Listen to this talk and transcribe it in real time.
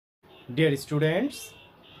Dear students,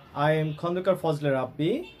 I am Khandekar Fazler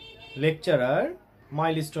Rabbi, lecturer,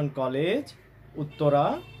 Milestone College,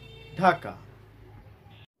 Uttora, Dhaka.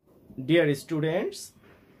 Dear students,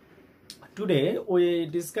 today we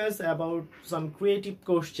discuss about some creative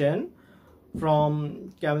question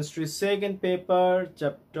from chemistry second paper,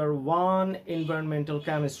 chapter 1, environmental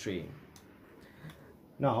chemistry.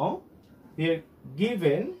 Now, here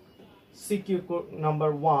given CQ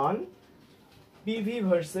number 1, PV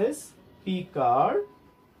versus P curve.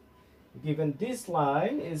 Given this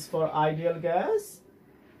line is for ideal gas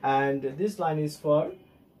and this line is for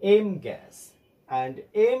M gas, and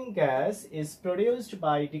M gas is produced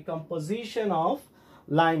by decomposition of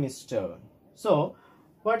limestone. So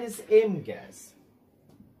what is M gas?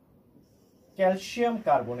 Calcium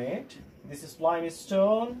carbonate. This is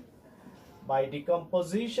limestone. By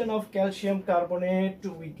decomposition of calcium carbonate,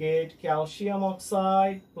 we get calcium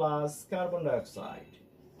oxide plus carbon dioxide.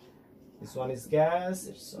 This one is gas,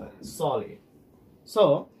 it's solid.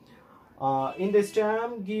 So, in this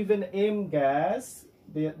term, given M gas,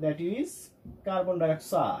 that is carbon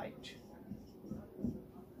dioxide.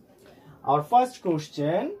 Our first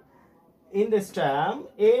question, in this term,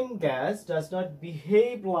 M gas does not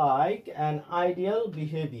behave like an ideal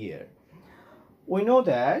behavior. We know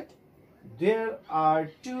that there are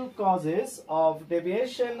two causes of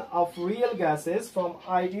deviation of real gases from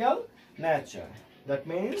ideal nature. That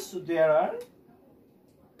means there are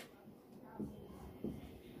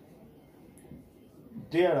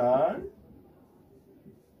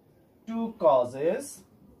two causes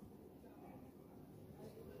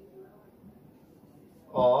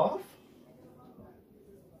of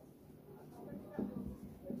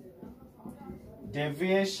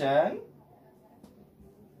deviation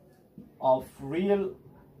of real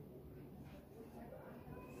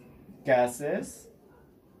gases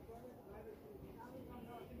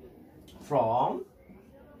from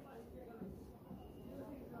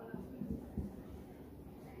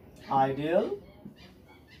ideal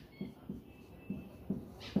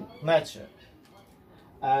nature,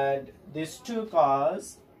 and these two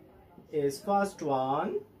causes is first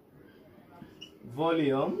one,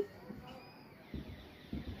 volume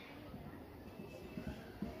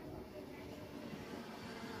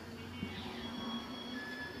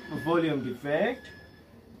defect,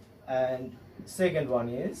 and second one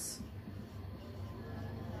is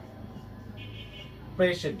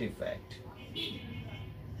pressure defect.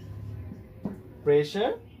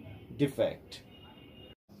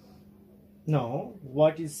 Now,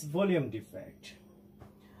 what is volume defect?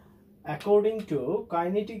 According to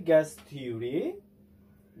kinetic gas theory,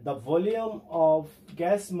 the volume of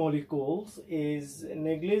gas molecules is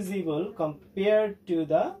negligible compared to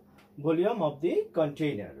the volume of the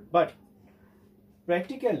container, but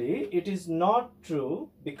practically it is not true,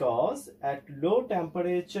 because at low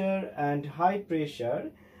temperature and high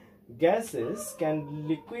pressure gases can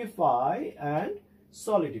liquefy and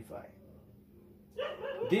solidify.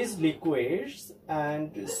 These liquids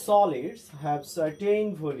and solids have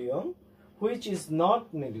certain volume which is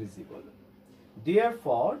not negligible.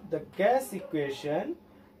 Therefore, the gas equation,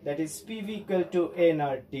 that is PV equal to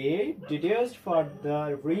nRT, deduced for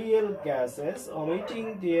the real gases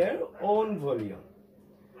omitting their own volume,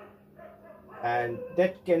 and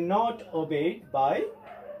that cannot obeyed by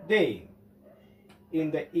them. In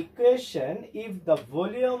the equation, if the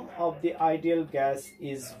volume of the ideal gas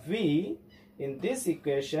is V, in this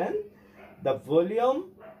equation the volume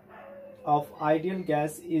of ideal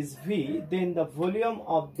gas is V, then the volume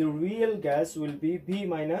of the real gas will be V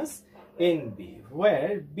minus NB,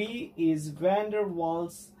 where B is van der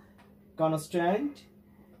Waals constant,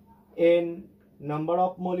 N number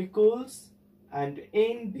of molecules, and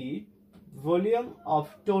NB volume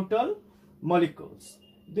of total molecules.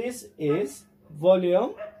 This is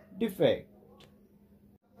volume defect.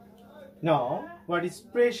 Now, what is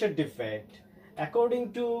pressure defect?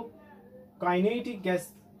 According to kinetic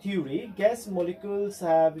gas theory, gas molecules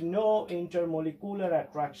have no intermolecular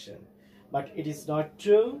attraction, but it is not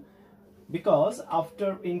true, because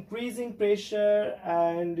after increasing pressure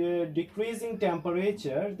and decreasing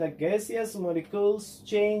temperature, the gaseous molecules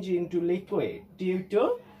change into liquid due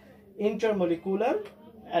to intermolecular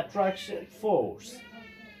attraction force.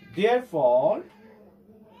 Therefore,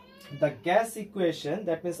 the gas equation,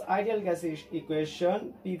 that means ideal gas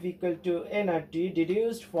equation, PV equal to nRT,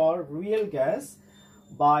 deduced for real gas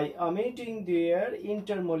by omitting their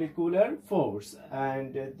intermolecular force,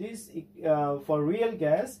 and this for real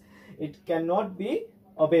gas it cannot be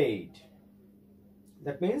obeyed.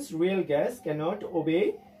 That means real gas cannot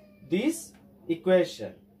obey this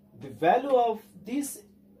equation. The value of this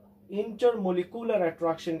intermolecular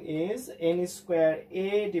attraction is n square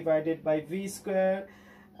A divided by V square,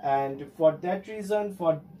 and for that reason,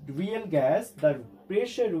 for real gas, the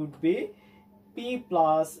pressure would be P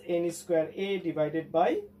plus n square A divided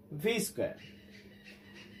by V square.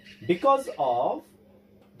 Because of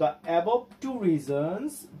the above two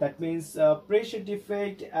reasons, that means pressure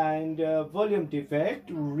defect and volume defect,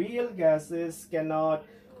 real gases cannot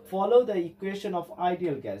follow the equation of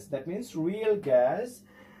ideal gas. That means real gas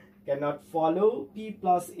cannot follow P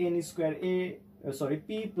plus n square A,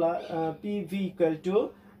 PV equal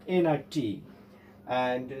to nRT.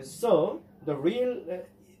 And so the real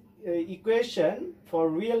equation for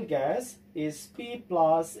real gas is P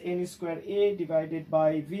plus n square A divided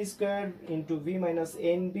by V square into V minus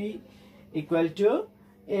NB equal to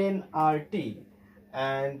nRT.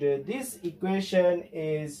 And this equation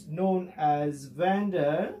is known as van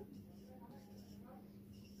der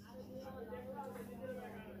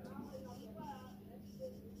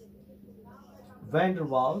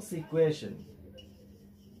Waals equation.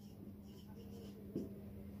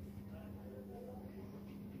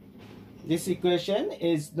 This equation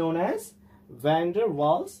is known as van der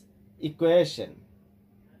Waals equation.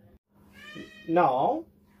 Now,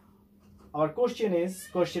 our question is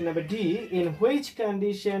question number D. In which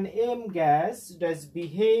condition M gas does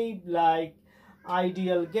behave like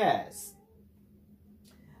ideal gas?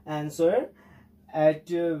 Answer: at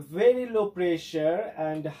very low pressure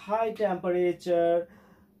and high temperature,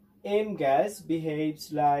 M gas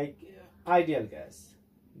behaves like ideal gas.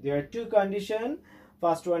 There are two conditions.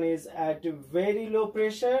 First one is at very low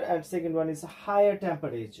pressure and second one is higher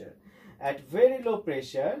temperature. At very low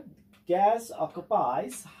pressure, gas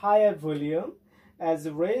occupies higher volume. As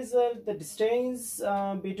a result, the distance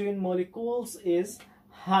between molecules is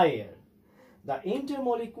higher. The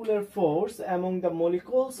intermolecular force among the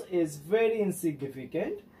molecules is very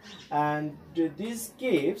insignificant, and this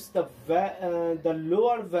gives the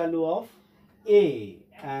lower value of A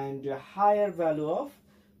and higher value of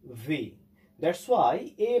V. That's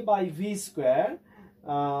why A by V square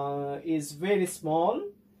is very small,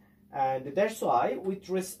 and that's why with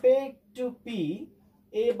respect to P,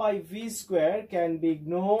 A by V square can be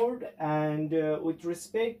ignored, and with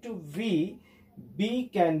respect to V,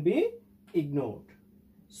 B can be ignored.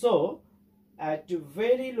 So at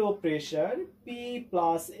very low pressure, P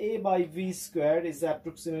plus A by V square is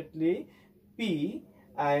approximately P,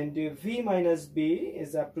 and V minus B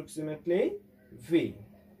is approximately V.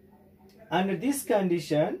 Under this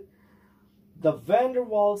condition, the van der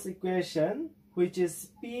Waals equation, which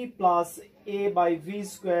is P plus A by V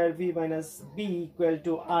square V minus B equal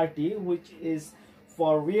to RT, which is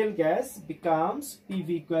for real gas, becomes PV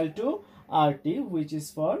equal to RT, which is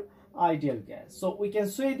for ideal gas. So we can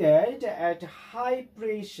say that at high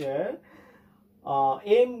pressure,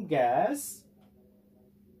 M gas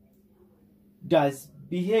does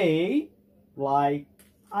behave like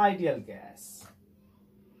ideal gas.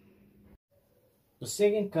 The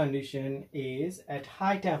second condition is at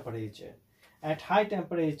high temperature. At high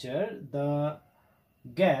temperature, the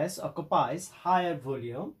gas occupies higher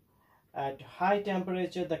volume. At high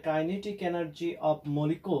temperature, the kinetic energy of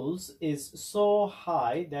molecules is so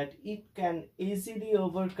high that it can easily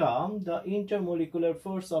overcome the intermolecular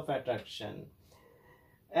force of attraction.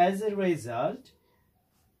 As a result,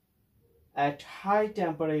 at high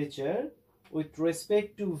temperature, with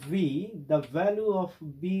respect to V, the value of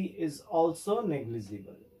B is also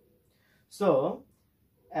negligible. So,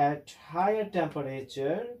 at higher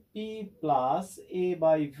temperature, P plus A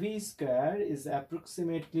by V square is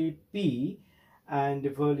approximately P, and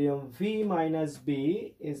volume V minus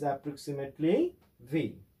B is approximately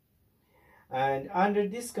V. And under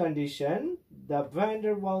this condition, the van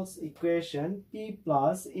der Waals equation P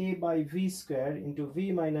plus A by V square into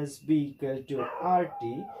V minus B equal to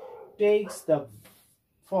RT takes the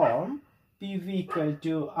form PV equal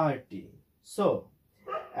to RT. So,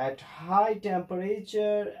 at high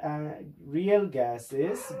temperature, real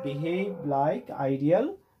gases behave like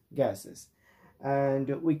ideal gases.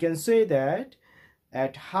 And we can say that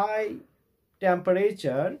at high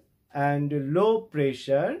temperature and low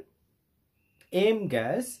pressure, M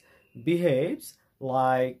gas behaves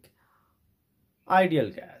like ideal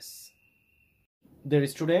gas. Dear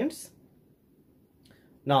students,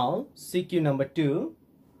 now CQ number 2,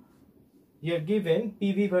 here given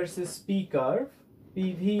PV versus P curve.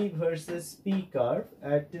 PV versus P curve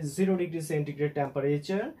at 0 degree centigrade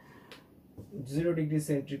temperature, 0 degree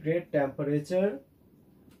centigrade temperature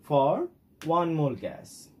for 1 mole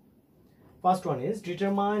gas. First one is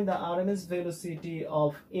determine the RMS velocity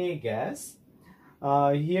of A gas.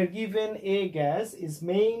 here given A gas is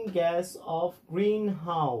main gas of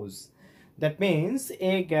greenhouse. That means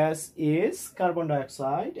A gas is carbon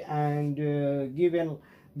dioxide, and given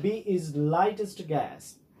B is lightest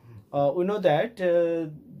gas. We know that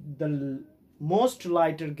the most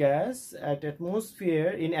lighter gas at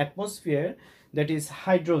atmosphere, that is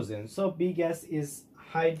hydrogen. So B gas is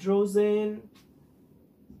hydrogen,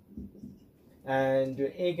 and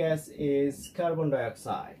A gas is carbon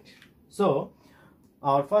dioxide. So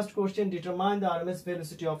our first question, determine the RMS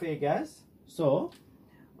velocity of A gas. So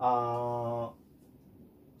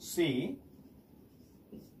C,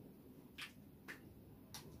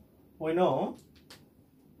 we know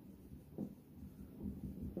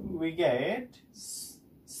we get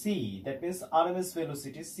C, that means RMS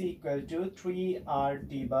velocity C equal to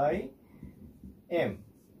 3RT by M.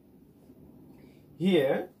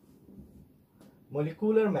 Here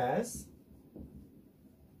molecular mass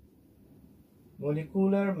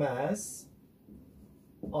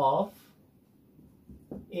of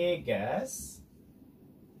A gas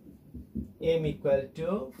M equal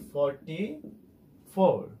to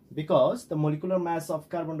 44, because the molecular mass of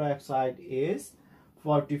carbon dioxide is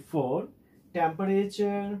 44.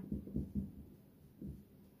 Temperature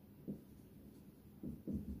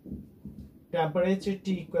T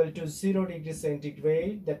equal to 0 degree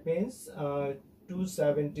centigrade, that means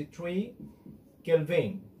 273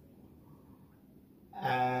 Kelvin,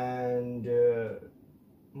 and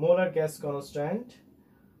molar gas constant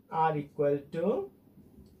R equal to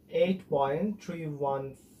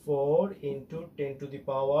 8.314 into 10 to the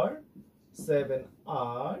power 7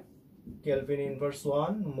 R, Kelvin inverse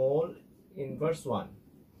 1, mole inverse 1.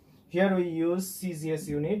 Here we use CGS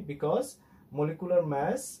unit because molecular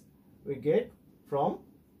mass we get from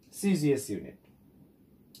CGS unit,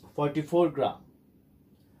 44 gram.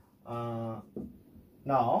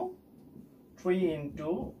 Now 3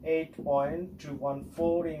 into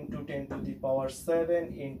 8.214 into 10 to the power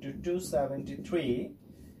 7 into 273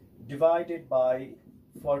 divided by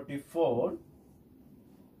 44,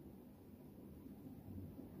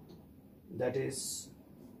 that is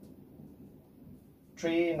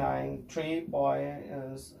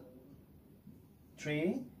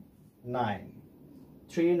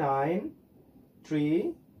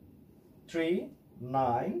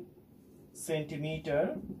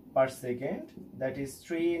centimeter per second, that is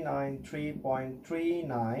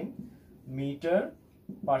 393.39 meter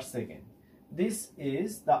per second. This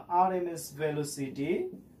is the RMS velocity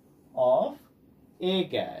of A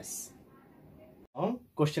gas.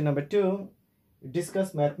 Question number 2.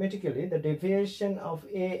 Discuss mathematically the deviation of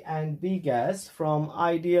A and B gas from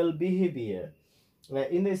ideal behavior.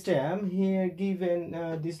 In this term, here given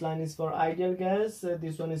this line is for ideal gas,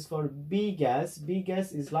 this one is for B gas. B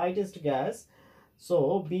gas is lightest gas,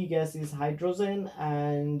 so B gas is hydrogen,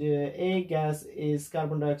 and A gas is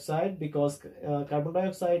carbon dioxide, because carbon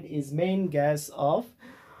dioxide is main gas of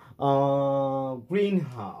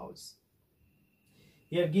greenhouse.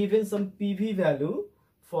 Here given some PV value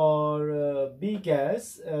for B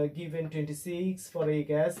gas, given 26, for A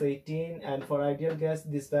gas 18, and for ideal gas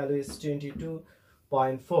this value is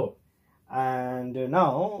 22.4. And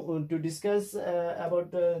now to discuss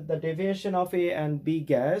about the deviation of A and B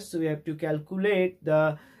gas, we have to calculate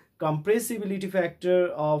the compressibility factor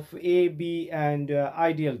of A, B and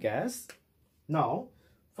ideal gas. Now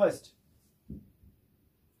first,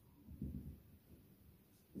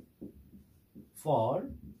 for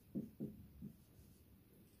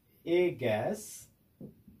A gas,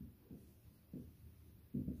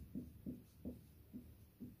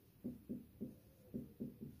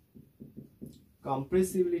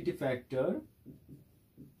 compressibility factor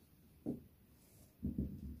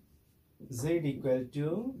Z equal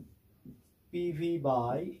to PV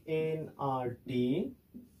by nRT.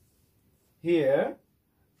 Here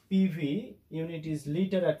PV unit is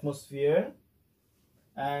liter atmosphere,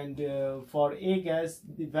 and for A gas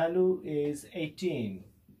the value is 18.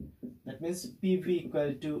 That means PV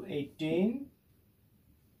equal to 18.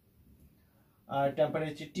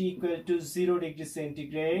 Temperature T equal to 0 degree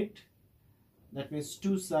centigrade, that means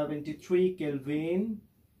 273 Kelvin.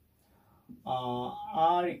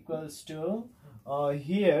 R equals to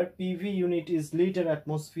here PV unit is liter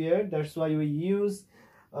atmosphere, that's why we use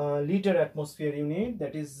liter atmosphere unit,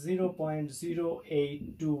 that is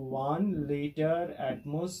 0.0821 liter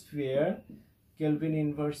atmosphere, Kelvin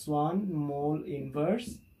inverse 1, mole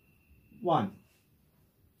inverse 1,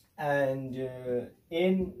 and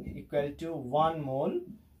N equal to 1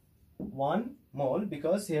 mole,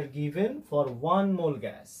 because here given for 1 mole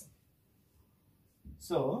gas.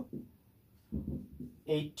 So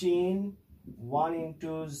 18 1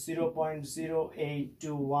 into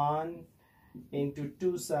 0.0821 into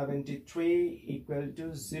 273 equal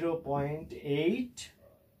to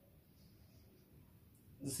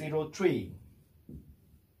 0.803.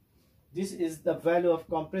 This is the value of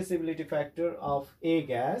compressibility factor of A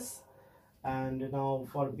gas. And now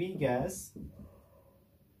for B gas,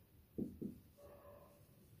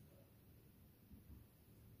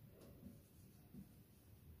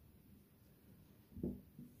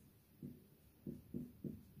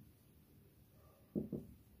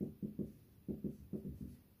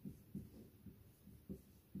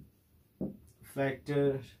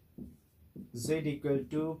 factor Z equal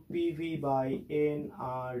to PV by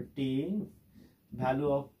nRT.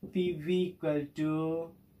 Value of PV equal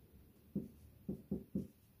to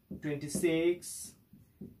 26,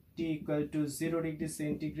 T equal to 0 degree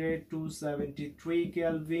centigrade, 273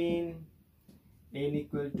 Kelvin, N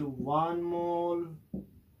equal to 1 mole,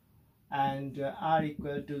 and R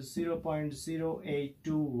equal to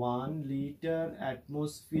 0.0821 liter,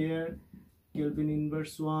 atmosphere, Kelvin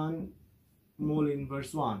inverse 1, mole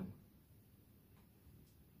inverse 1,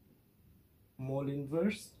 mole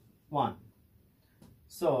inverse 1.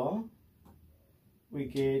 So we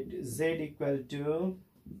get Z equal to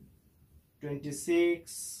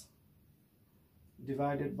 26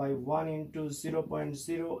 divided by 1 into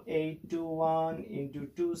 0.0821 into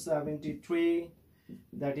 273,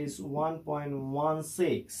 that is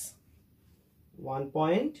 1.16.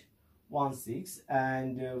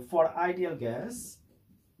 And for ideal gas,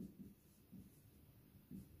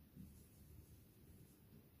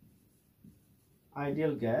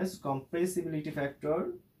 compressibility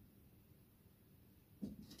factor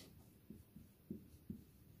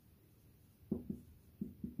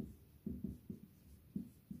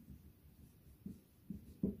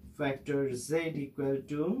Z equal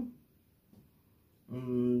to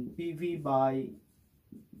PV by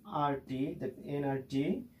RT, that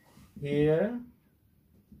nRT. Here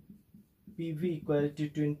PV equal to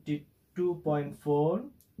 22.4,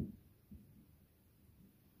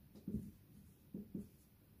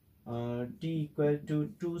 T equal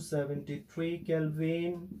to 273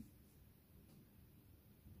 Kelvin,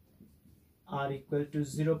 R equal to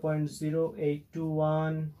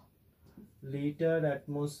 0.0821 liter,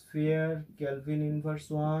 atmosphere, Kelvin inverse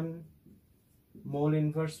 1, mole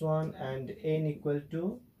inverse 1, and N equal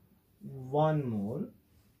to 1 mole.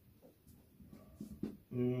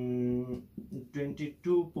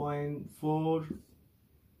 22.4,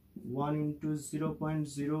 1 into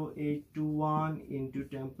 0.0821 into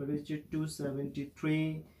temperature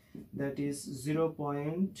 273, that is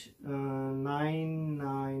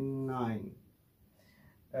 0.999,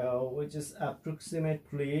 which is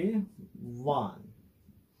approximately 1.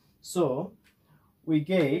 So we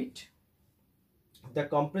get the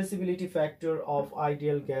compressibility factor of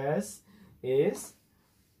ideal gas is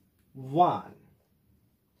 1.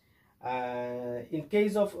 In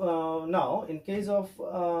case of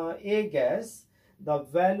A gas, the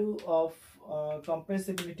value of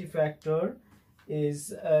compressibility factor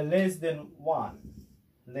is less than 1.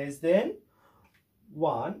 That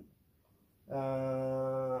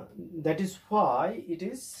is why it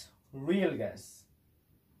is real gas.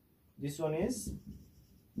 This one is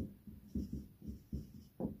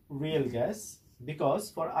real gas, because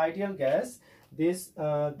for ideal gas this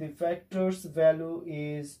the factor's value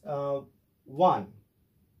is 1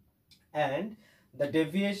 and the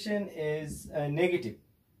deviation is negative.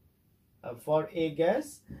 For A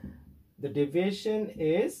gas the deviation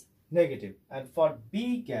is negative, and for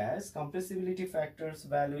B gas compressibility factor's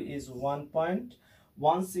value is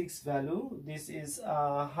 1.16 value. This is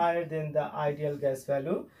higher than the ideal gas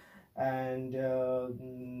value, and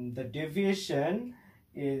the deviation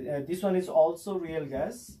is this one is also real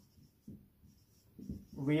gas,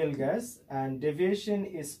 and deviation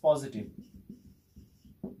is positive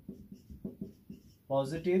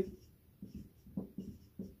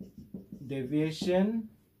deviation,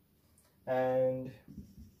 and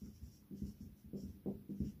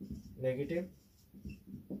negative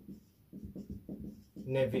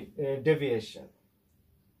deviation.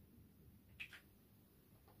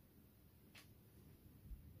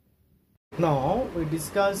 Now we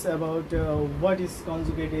discuss about what is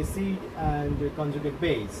conjugate acid and conjugate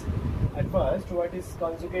base. At first, what is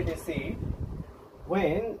conjugate acid?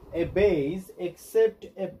 When a base accepts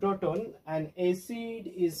a proton, an acid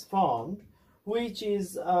is formed, which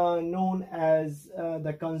is known as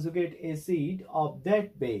the conjugate acid of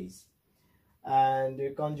that base.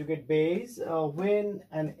 And conjugate base, when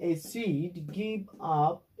an acid gives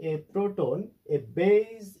up a proton, a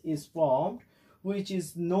base is formed which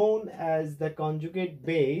is known as the conjugate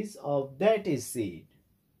base of that acid.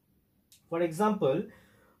 For example,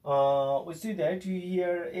 we see that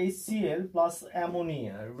here HCl plus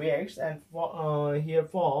ammonia reacts and here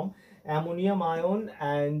form ammonium ion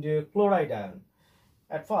and chloride ion.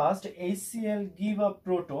 At first, HCl give a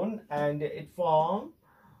proton and it form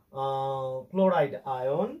chloride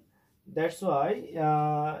ion. That's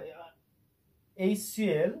why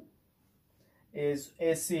HCl is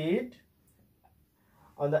acid.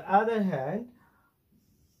 On the other hand,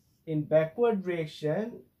 in backward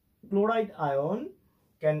reaction, chloride ion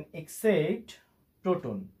can accept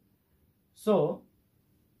proton. So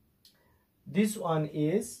this one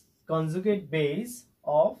is conjugate base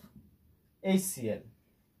of HCl.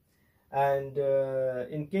 And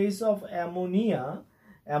in case of ammonia,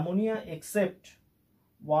 ammonia accept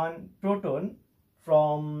one proton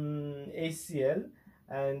from HCl,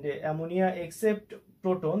 and ammonia accept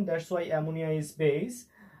proton. That's why ammonia is base,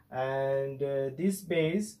 and this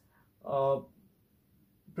base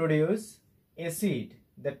produce acid.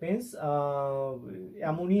 That means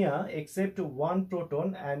ammonia accept one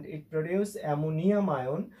proton and it produce ammonium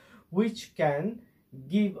ion, which can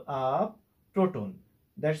give up proton.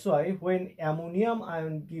 That's why when ammonium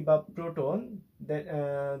ion give up proton,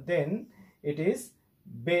 then it is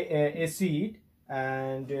acid,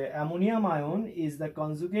 and ammonium ion is the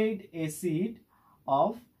conjugate acid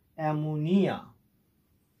of ammonia.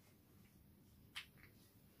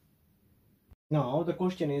 Now the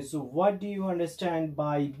question is, what do you understand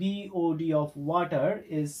by BOD of water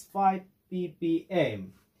is 5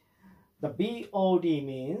 ppm? The BOD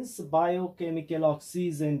means biochemical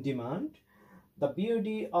oxygen demand. The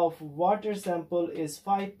BOD of water sample is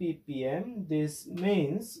 5 ppm. This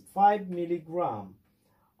means 5 milligram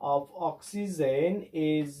of oxygen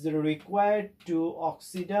is required to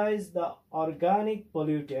oxidize the organic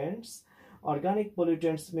pollutants. Organic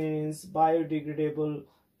pollutants means biodegradable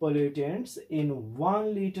pollutants in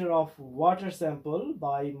 1 liter of water sample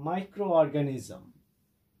by microorganism.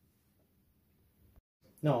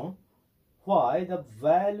 Now, why the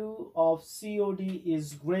value of COD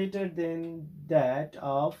is greater than that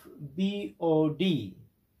of BOD?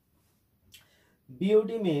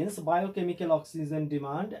 BOD means biochemical oxygen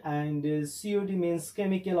demand and COD means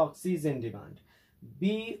chemical oxygen demand.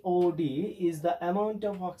 BOD is the amount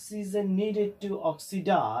of oxygen needed to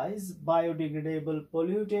oxidize biodegradable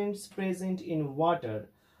pollutants present in water,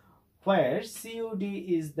 where COD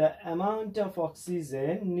is the amount of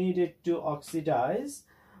oxygen needed to oxidize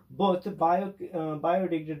both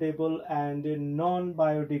biodegradable and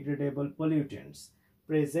non-biodegradable pollutants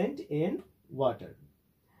present in water.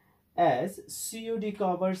 As COD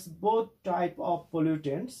covers both type of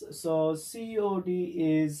pollutants, so COD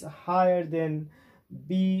is higher than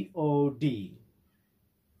BOD.